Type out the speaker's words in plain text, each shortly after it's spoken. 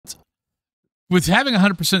with having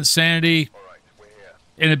 100% sanity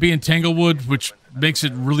and it being Tanglewood, which makes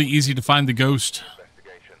it really easy to find the ghost,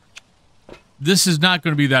 this is not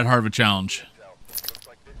going to be that hard of a challenge.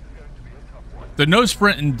 The no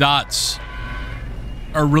sprint and dots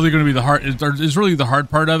are really going to be the hard, is really the hard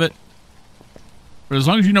part of it. But as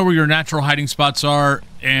long as you know where your natural hiding spots are,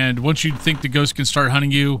 and once you think the ghost can start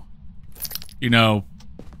hunting you, you know,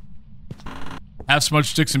 have smudge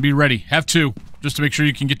sticks and be ready. Have 2, just to make sure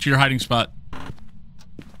you can get to your hiding spot.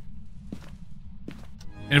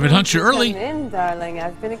 And if it hunts you early... Come in, darling.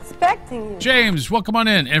 I've been expecting you. James, welcome on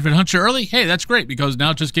in. And if it hunts you early, hey, that's great, because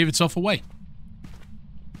now it just gave itself away.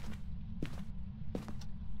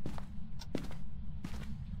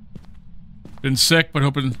 Been sick, but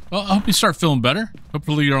hoping... Well, I hope you start feeling better.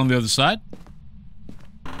 Hopefully you're on the other side.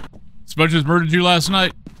 Smudges murdered you last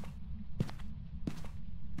night.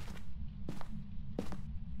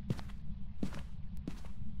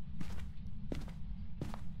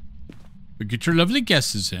 But get your lovely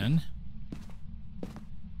guesses in.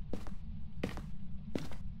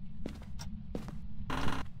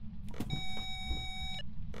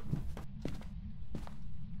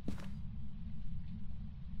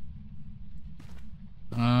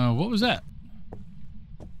 What was that?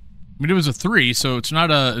 I mean, it was a 3, so it's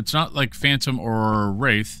not like Phantom or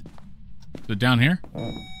Wraith. Is it down here?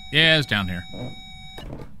 Yeah, it's down here.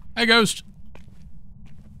 Hi, Ghost.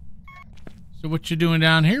 So what you doing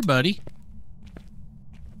down here, buddy?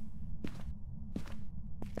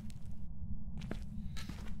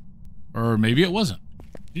 Or maybe it wasn't.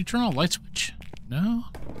 Did you turn on a light switch? No?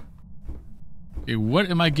 Okay, what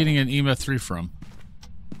am I getting an EMF 3 from?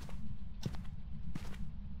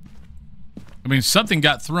 I mean, something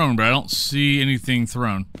got thrown, but I don't see anything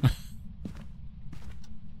thrown.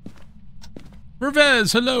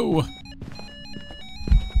 Revez, hello!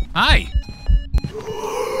 Hi!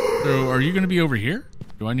 So, are you going to be over here?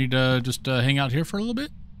 Do I need to just hang out here for a little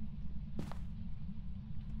bit?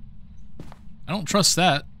 I don't trust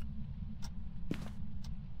that.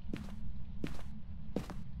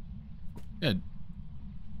 Good.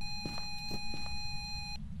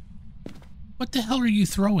 What the hell are you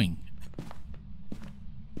throwing?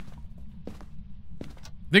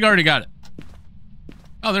 I think I already got it.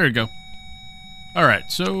 Oh, there you go. Alright,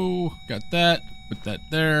 so got that. Put that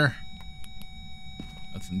there.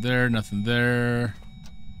 Nothing there, nothing there.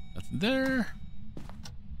 Nothing there.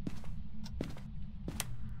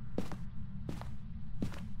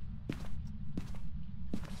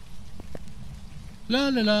 La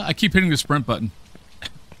la la. I keep hitting the sprint button.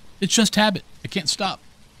 It's just habit. I can't stop.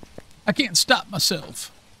 I can't stop myself.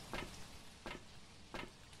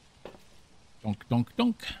 Donk, donk,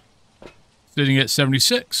 donk. Sitting at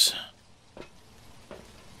 76.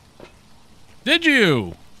 Did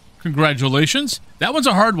you? Congratulations. That one's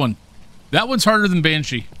a hard one. That one's harder than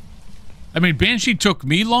Banshee. I mean, Banshee took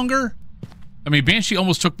me longer. I mean, Banshee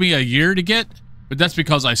almost took me a year to get, but that's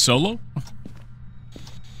because I solo.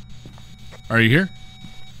 Are you here?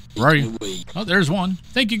 Where are you? Oh, there's one.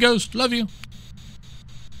 Thank you, Ghost. Love you.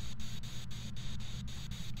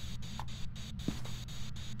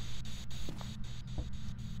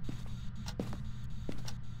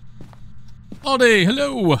 All day,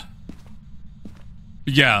 hello.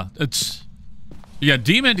 Yeah, it's... Yeah,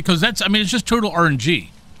 Demon, because that's... I mean, it's just total RNG.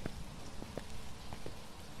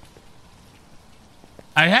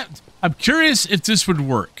 I'm curious if this would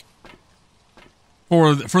work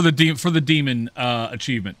for the Demon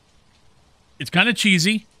achievement. It's kind of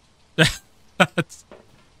cheesy.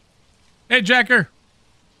 Hey, Jacker.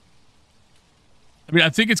 I mean, I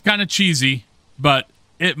think it's kind of cheesy, but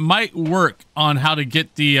it might work on how to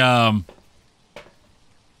get the... on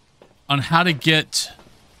how to get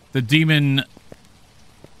the Demon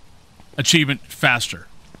achievement faster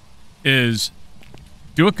is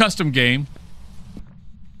do a custom game,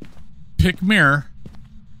 pick mirror,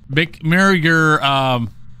 make mirror your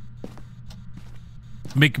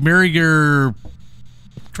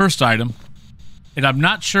cursed item, and I'm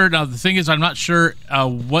not sure, now the thing is I'm not sure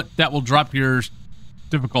what that will drop your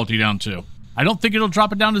difficulty down to. I don't think it'll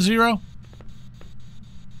drop it down to 0.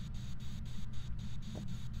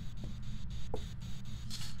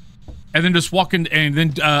 And then just walk in and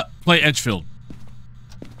then play Edgefield.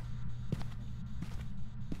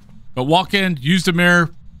 But walk in, use the mirror,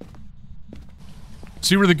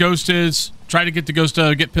 see where the ghost is, try to get the ghost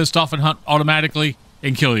to get pissed off and hunt automatically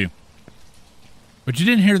and kill you. But you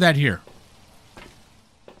didn't hear that here.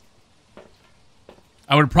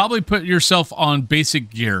 I would probably put yourself on basic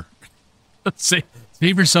gear. Let's say,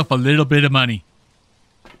 save yourself a little bit of money.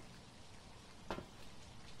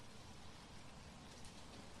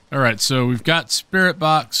 All right, so we've got Spirit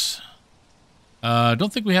Box.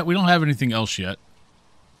 Don't think we don't have anything else yet.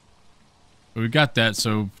 But we got that,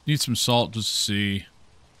 so need some salt just to see.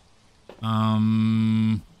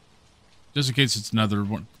 Just in case it's another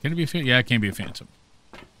one. Can it be a phantom? Yeah, it can be a phantom.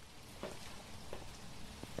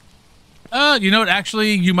 You know what?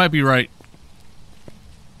 Actually, you might be right.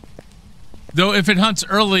 Though if it hunts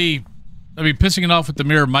early, I mean, pissing it off with the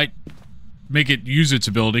mirror might make it use its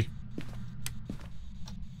ability.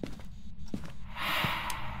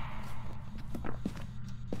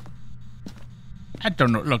 I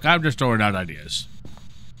don't know. Look, I'm just throwing out ideas.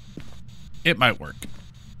 It might work.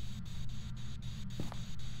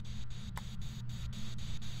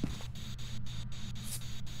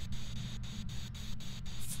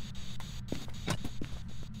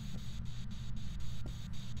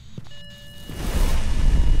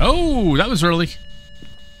 Oh, that was early.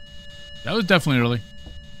 That was definitely early.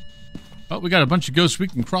 Oh, we got a bunch of ghosts we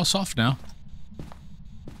can cross off now.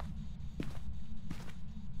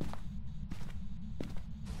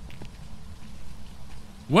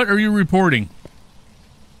 What are you reporting?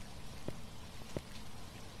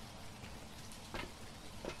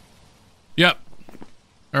 Yep.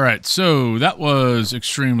 All right, so that was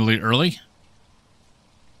extremely early.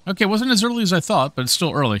 Okay, it wasn't as early as I thought, but it's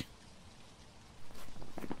still early.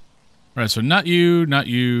 All right, so not you, not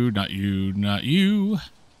you, not you, not you.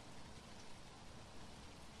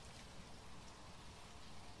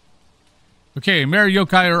 Okay, Mare,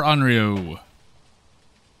 Yokai, or Onryo.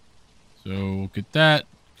 So we'll get that,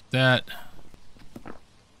 get that.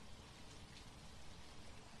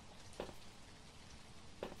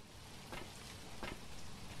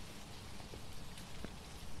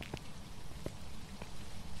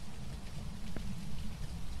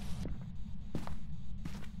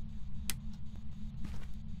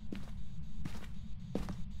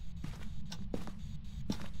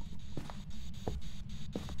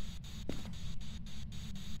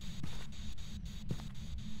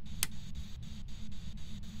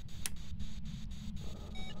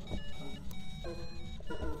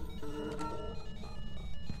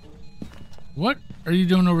 What are you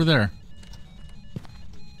doing over there?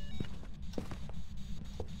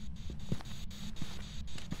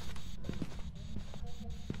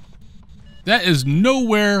 That is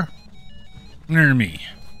nowhere near me.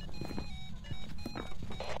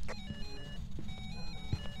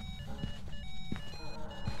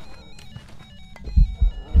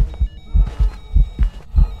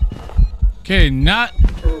 Okay, not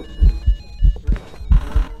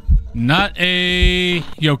a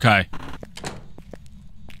yokai.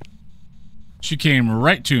 She came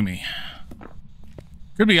right to me.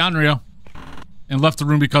 Could be Onryo. And left the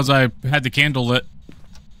room because I had the candle lit.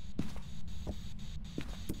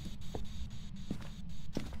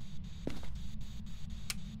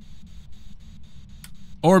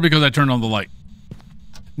 Or because I turned on the light.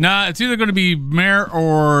 Nah, it's either going to be Mare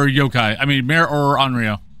or yokai. I mean, Mare or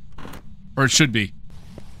Onryo. Or it should be.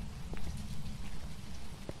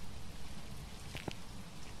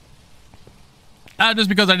 Just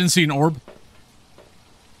because I didn't see an orb.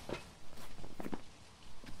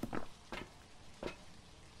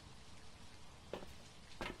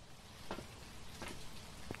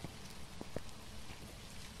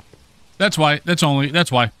 That's why. That's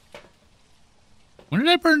why. When did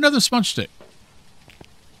I burn another smudge stick?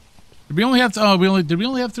 Did we only have to, did we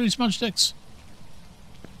only have 3 smudge sticks?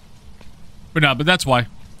 But no, but that's why.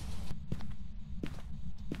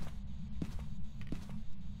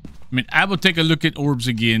 I mean, I will take a look at orbs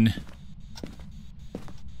again.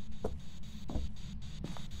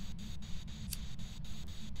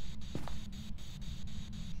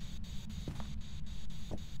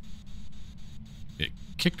 It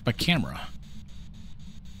kicked my camera.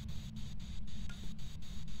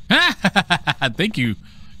 Thank you.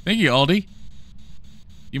 Thank you, Aldi.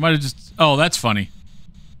 You might have just... Oh, that's funny.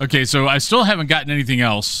 Okay, so I still haven't gotten anything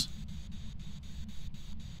else.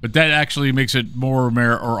 But that actually makes it more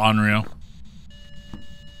Mare or Onryo.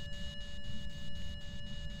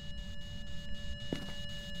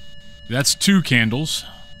 That's 2 candles.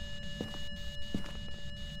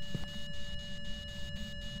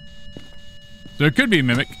 So it could be a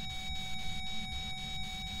mimic.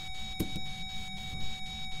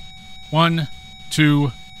 1,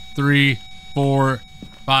 2, 3, 4,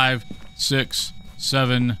 5, 6,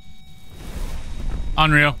 7.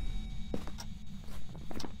 Onryo.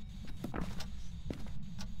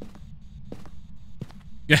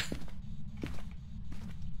 Yeah.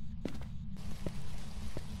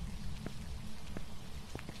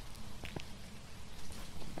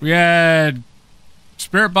 We had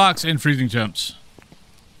spirit box and freezing temps.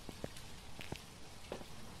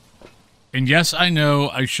 And yes, I know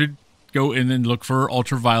I should go in and look for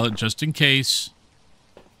ultraviolet just in case.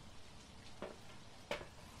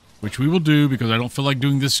 Which we will do because I don't feel like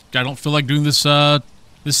doing this. I don't feel like doing this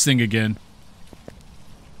this thing again.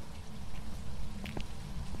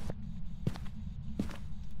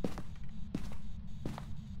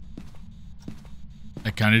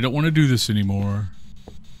 I kind of don't want to do this anymore.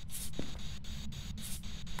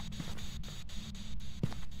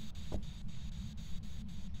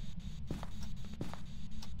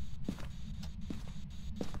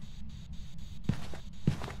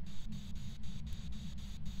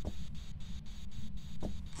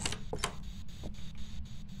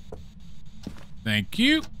 Thank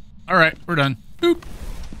you. All right, we're done. Boop.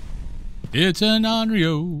 It's an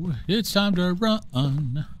Onryo. It's time to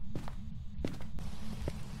run.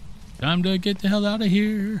 Time to get the hell out of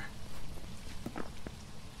here.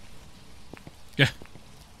 Yeah.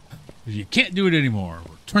 You can't do it anymore.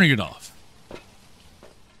 We're turning it off.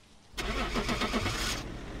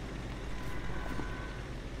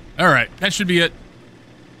 All right, that should be it.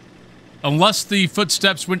 Unless the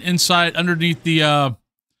footsteps went inside underneath the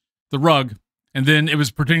rug, and then it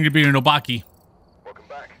was pretending to be an Obaki. Welcome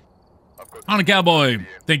back. On a cowboy.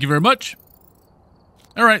 Thank you very much.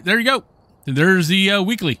 All right, there you go. And there's the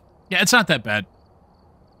weekly. Yeah, it's not that bad.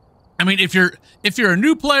 I mean, if you're a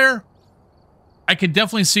new player, I could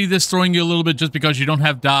definitely see this throwing you a little bit just because you don't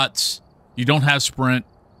have dots, you don't have sprint.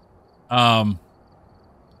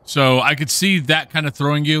 So I could see that kind of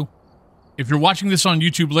throwing you. If you're watching this on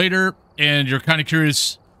YouTube later and you're kind of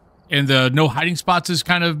curious and the no hiding spots is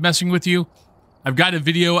kind of messing with you, I've got a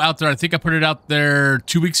video out there. I think I put it out there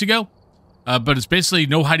 2 weeks ago, but it's basically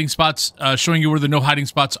no hiding spots, showing you where the no hiding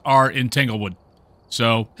spots are in Tanglewood.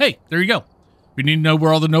 So, hey, there you go. If you need to know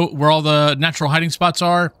where all the natural hiding spots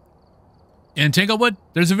are in Tanglewood,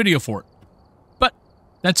 there's a video for it. But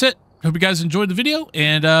that's it. Hope you guys enjoyed the video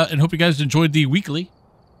and hope you guys enjoyed the weekly.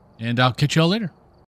 And I'll catch you all later.